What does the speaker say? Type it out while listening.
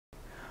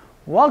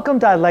Welcome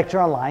to iLecture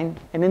Online,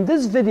 and in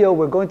this video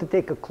we're going to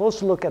take a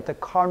closer look at the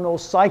Carnot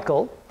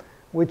cycle,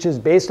 which is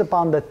based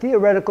upon the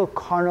theoretical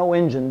Carnot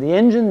engine, the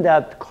engine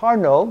that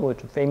Carnot, which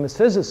is a famous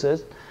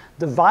physicist,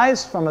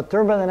 devised from a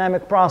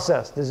thermodynamic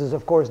process. This is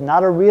of course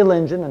not a real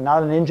engine and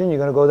not an engine you're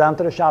going to go down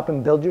to the shop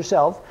and build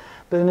yourself,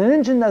 but an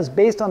engine that's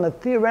based on a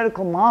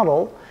theoretical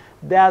model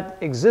that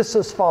exists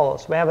as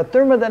follows. We have a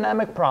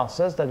thermodynamic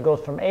process that goes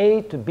from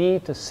A to B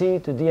to C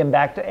to D and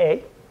back to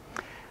A.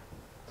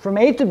 From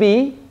A to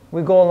B,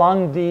 we go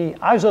along the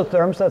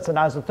isotherms, that's an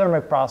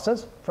isothermic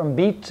process. From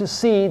B to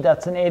C,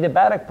 that's an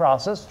adiabatic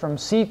process. From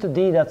C to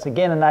D, that's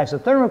again an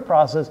isothermic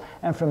process.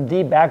 And from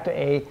D back to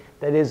A,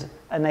 that is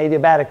an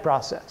adiabatic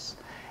process.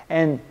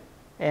 And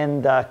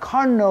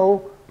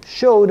Carnot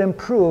showed and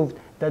proved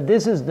that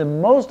this is the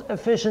most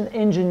efficient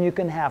engine you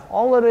can have.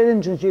 All other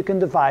engines you can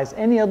devise,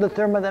 any other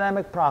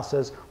thermodynamic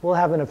process, will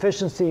have an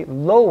efficiency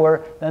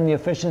lower than the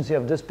efficiency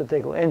of this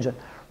particular engine.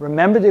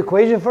 Remember the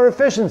equation for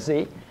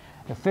efficiency.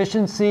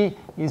 Efficiency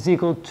is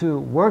equal to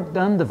work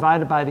done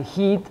divided by the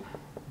heat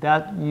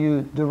that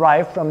you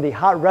derive from the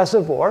hot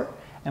reservoir.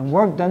 And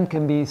work done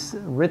can be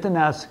written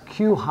as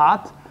Q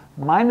hot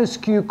minus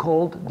Q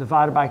cold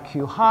divided by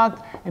Q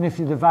hot. And if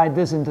you divide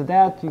this into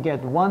that, you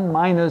get 1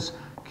 minus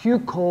Q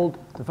cold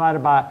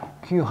divided by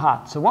Q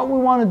hot. So what we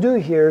want to do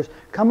here is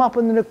come up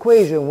with an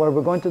equation where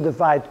we're going to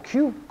divide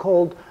Q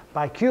cold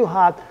by Q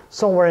hot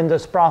somewhere in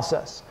this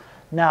process.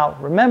 Now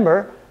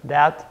remember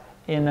that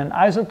in an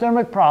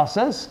isothermic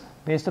process,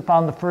 based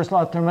upon the first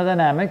law of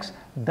thermodynamics,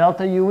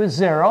 delta U is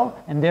 0,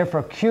 and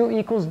therefore Q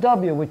equals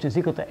W, which is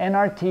equal to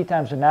nRT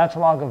times the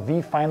natural log of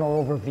V final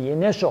over V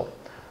initial.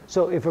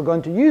 So if we're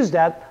going to use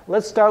that,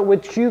 let's start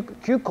with Q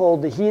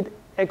cold, the heat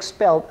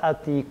expelled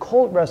at the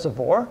cold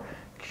reservoir.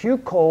 Q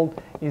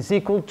cold is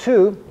equal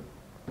to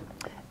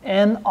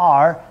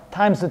nR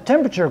times the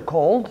temperature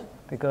cold,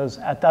 because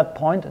at that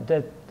point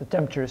the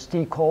temperature is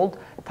T cold,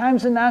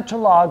 times the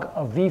natural log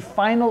of V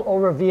final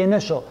over V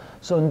initial.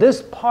 So in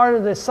this part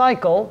of the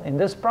cycle, in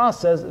this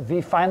process,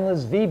 V final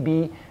is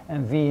VB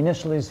and V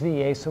initial is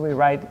VA, so we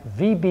write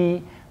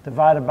VB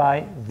divided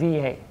by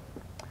VA.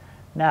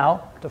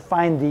 Now, to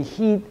find the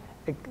heat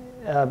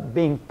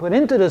being put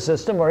into the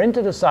system or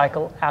into the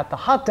cycle at the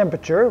hot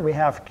temperature, we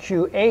have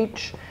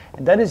QH,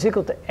 and that is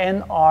equal to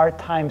nR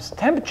times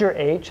temperature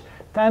H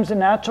times the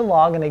natural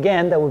log, and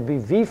again, that would be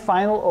V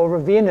final over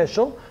V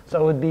initial,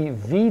 so it would be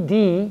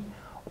VD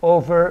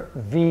over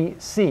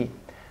VC.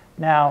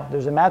 Now,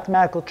 there's a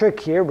mathematical trick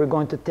here. We're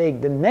going to take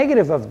the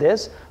negative of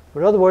this.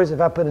 In other words, if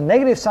I put a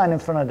negative sign in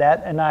front of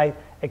that and I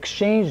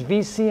exchange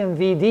VC and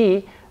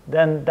VD,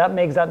 then that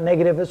makes that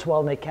negative as well,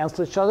 and they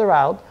cancel each other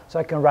out. So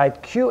I can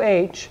write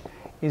QH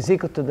is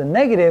equal to the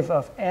negative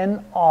of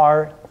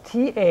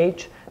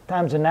nRTH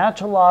times the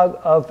natural log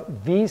of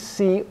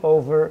VC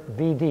over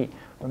VD.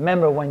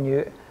 Remember, when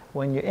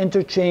you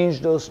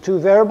interchange those two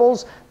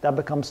variables, that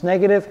becomes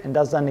negative, and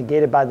that's then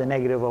negated by the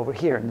negative over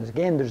here. And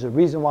again, there's a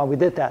reason why we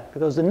did that,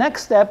 because the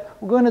next step,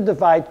 we're going to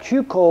divide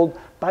Q cold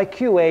by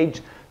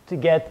QH to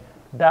get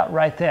that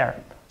right there.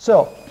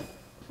 So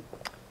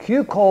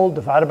Q cold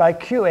divided by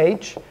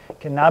QH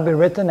can now be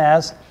written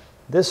as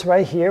this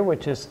right here,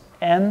 which is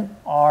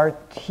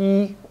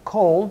nRT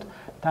cold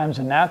times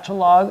the natural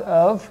log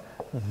of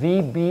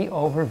VB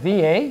over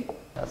VA,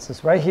 that's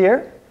this right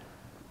here,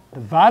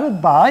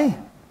 divided by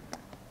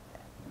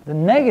the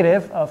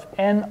negative of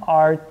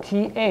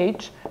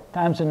nRTH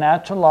times the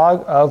natural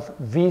log of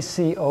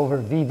VC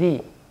over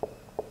VD.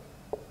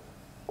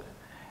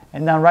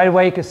 And then right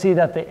away you can see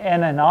that the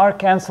N and R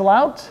cancel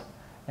out.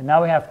 And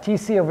now we have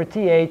TC over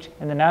TH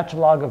and the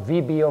natural log of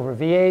VB over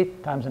VA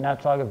times the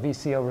natural log of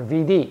VC over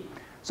VD.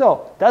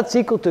 So that's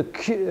equal to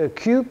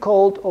Q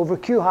cold over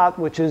Q hot,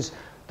 which is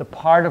the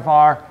part of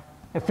our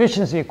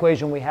efficiency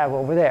equation we have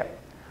over there.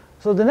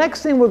 So the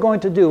next thing we're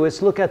going to do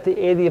is look at the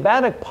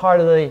adiabatic part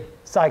of the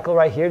cycle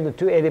right here, the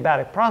two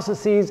adiabatic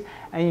processes,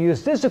 and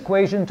use this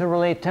equation to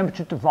relate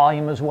temperature to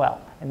volume as well.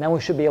 And then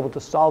we should be able to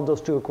solve those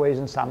two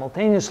equations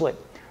simultaneously.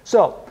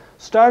 So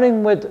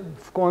starting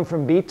with going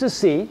from B to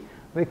C,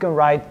 we can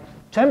write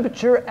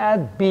temperature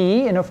at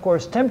B, and of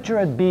course temperature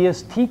at B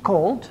is T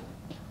cold,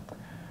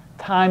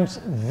 times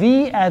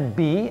V at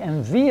B,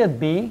 and V at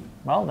B,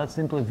 well, that's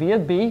simply V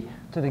at B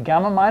to the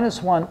gamma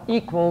minus 1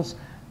 equals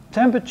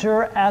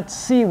temperature at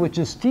C, which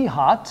is T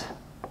hot,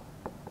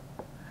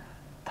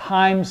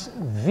 times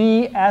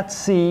V at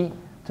C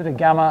to the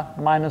gamma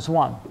minus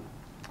 1.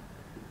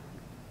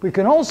 We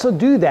can also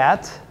do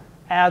that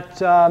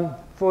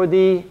for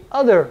the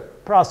other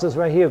process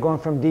right here, going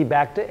from D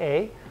back to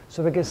A.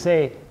 So we can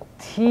say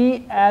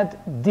T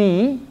at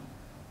D,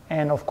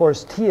 and of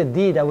course T at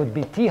D, that would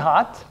be T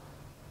hot.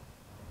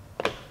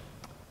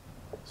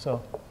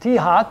 So T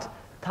hot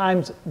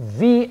times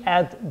V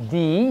at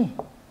D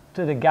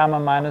to the gamma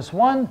minus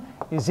 1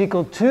 is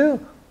equal to,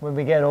 when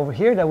we get over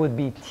here, that would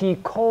be T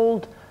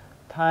cold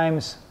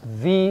times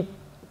V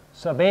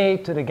sub A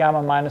to the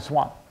gamma minus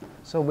 1.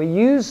 So we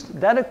used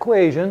that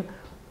equation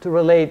to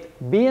relate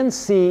B and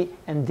C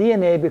and D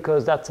and A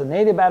because that's an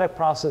adiabatic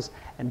process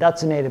and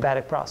that's an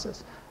adiabatic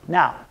process.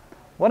 Now,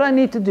 what I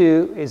need to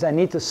do is I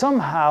need to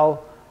somehow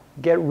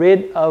get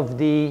rid of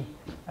the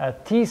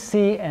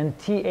Tc and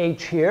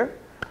Th here.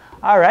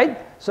 All right,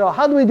 so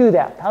how do we do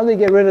that? How do we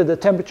get rid of the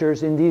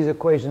temperatures in these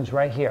equations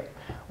right here?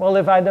 Well,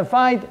 if I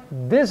divide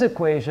this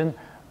equation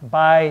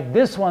by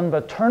this one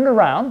but turned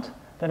around,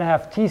 then I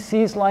have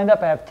Tc's lined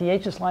up, I have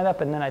Th's lined up,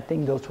 and then I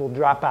think those will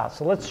drop out.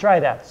 So let's try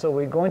that. So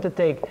we're going to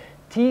take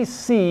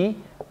Tc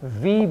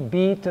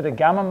Vb to the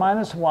gamma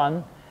minus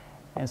 1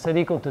 and set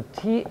equal to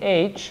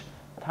Th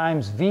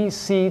times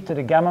Vc to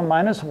the gamma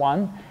minus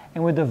 1.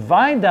 And we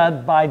divide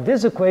that by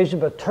this equation,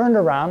 but turned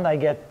around, I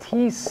get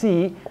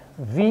Tc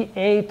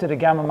Va to the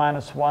gamma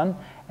minus 1.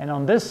 And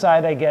on this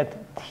side, I get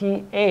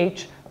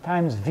Th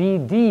times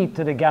Vd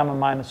to the gamma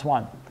minus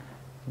 1.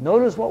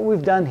 Notice what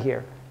we've done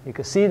here. You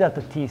can see that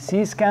the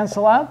Tc's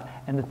cancel out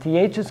and the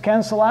Th's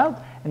cancel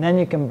out. And then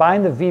you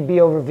combine the Vb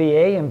over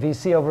Va and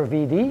Vc over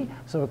Vd.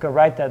 So we can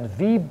write that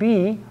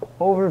Vb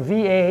over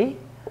Va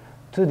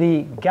to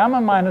the gamma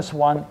minus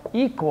 1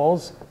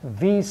 equals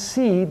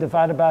Vc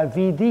divided by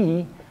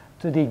Vd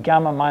to the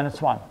gamma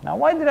minus 1. Now,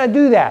 why did I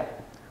do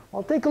that?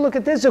 Well, take a look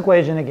at this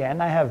equation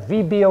again. I have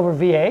Vb over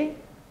Va,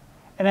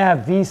 and I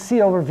have Vc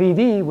over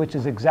Vd, which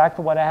is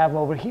exactly what I have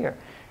over here.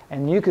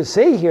 And you could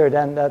say here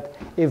then that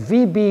if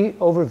Vb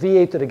over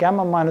Va to the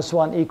gamma minus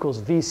 1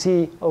 equals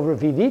Vc over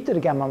Vd to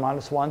the gamma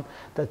minus 1,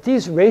 that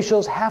these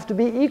ratios have to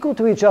be equal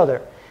to each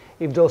other.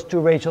 If those two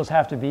ratios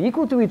have to be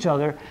equal to each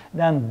other,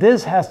 then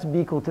this has to be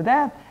equal to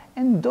that,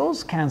 and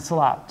those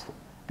cancel out.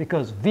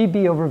 Because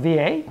Vb over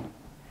Va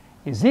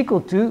is equal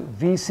to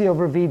Vc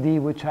over Vd,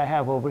 which I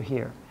have over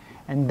here.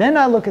 And then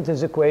I look at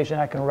this equation,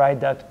 I can write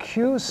that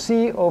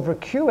Qc over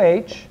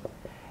Qh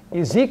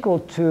is equal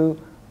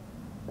to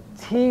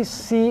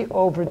Tc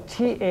over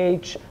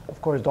Th.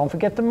 Of course, don't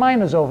forget the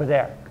minus over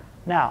there.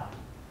 Now,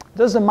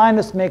 does the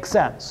minus make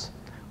sense?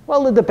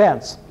 Well, it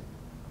depends.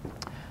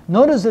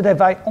 Notice that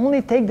if I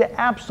only take the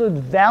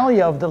absolute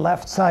value of the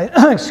left side,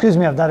 excuse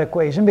me, of that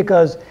equation,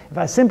 because if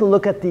I simply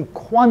look at the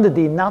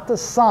quantity, not the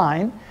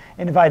sign,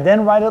 and if I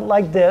then write it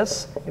like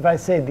this, if I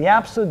say the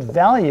absolute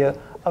value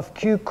of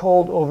Q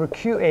cold over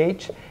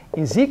QH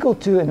is equal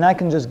to, and I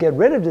can just get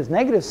rid of this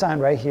negative sign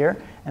right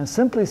here, and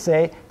simply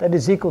say that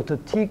is equal to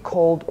T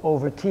cold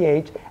over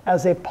TH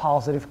as a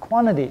positive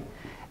quantity.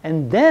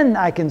 And then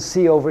I can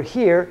see over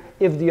here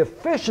if the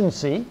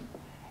efficiency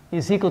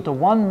is equal to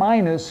 1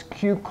 minus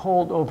Q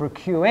cold over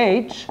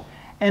QH,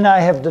 and I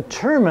have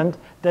determined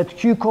that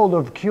Q cold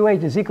over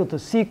QH is equal to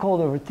C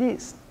cold over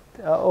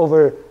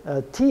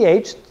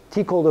TH,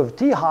 T cold over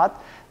T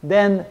hot,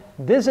 then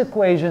this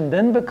equation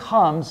then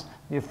becomes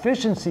the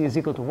efficiency is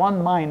equal to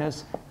 1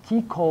 minus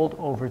T cold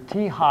over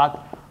T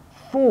hot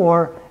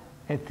for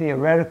a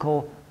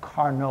theoretical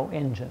Carnot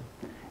engine.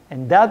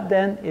 And that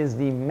then is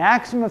the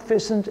maximum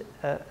efficiency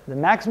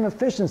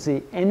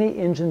any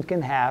engine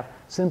can have,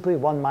 simply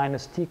 1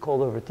 minus T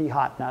cold over T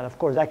hot. Now, of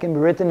course, that can be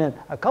written in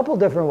a couple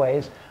different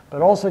ways,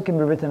 but also can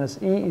be written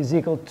as E is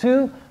equal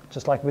to,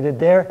 just like we did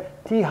there,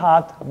 T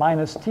hot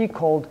minus T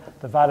cold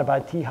divided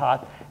by T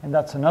hot. And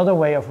that's another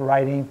way of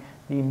writing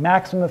the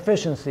maximum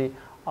efficiency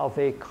of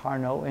a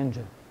Carnot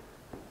engine.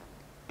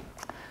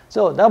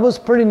 So that was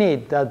pretty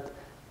neat that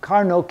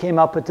Carnot came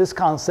up with this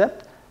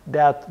concept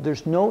that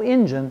there's no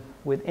engine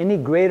with any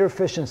greater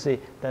efficiency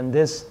than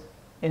this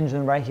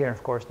engine right here.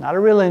 Of course, not a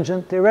real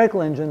engine,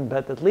 theoretical engine,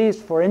 but at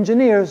least for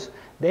engineers,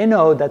 they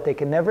know that they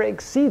can never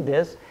exceed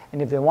this.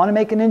 And if they want to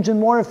make an engine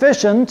more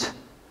efficient,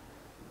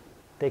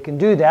 they can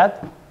do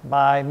that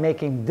by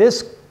making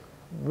this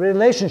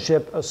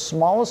relationship as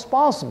small as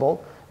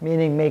possible,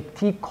 meaning make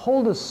T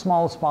cold as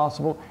small as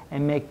possible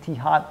and make T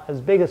hot as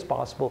big as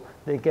possible.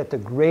 They get the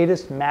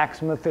greatest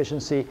maximum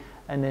efficiency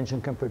an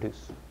engine can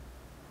produce.